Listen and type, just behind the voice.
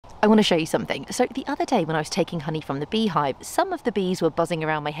I want to show you something. So the other day when I was taking honey from the beehive, some of the bees were buzzing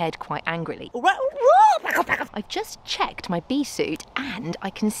around my head quite angrily. I've just checked my bee suit and I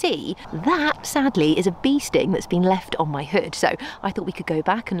can see that, sadly, is a bee sting that's been left on my hood. So I thought we could go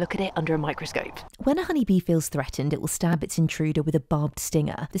back and look at it under a microscope. When a honeybee feels threatened, it will stab its intruder with a barbed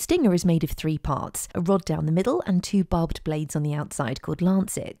stinger. The stinger is made of 3 parts, a rod down the middle and 2 barbed blades on the outside called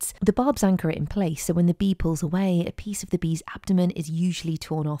lancets. The barbs anchor it in place, so when the bee pulls away, a piece of the bee's abdomen is usually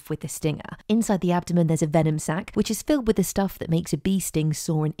torn off with the stinger. Inside the abdomen there's a venom sac, which is filled with the stuff that makes a bee sting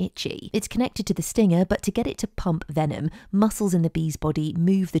sore and itchy. It's connected to the stinger, but to get it to pump venom, muscles in the bee's body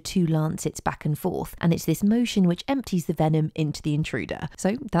move the 2 lancets back and forth, and it's this motion which empties the venom into the intruder.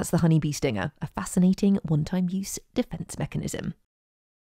 So that's the honeybee stinger, a fascinating one-time use defense mechanism.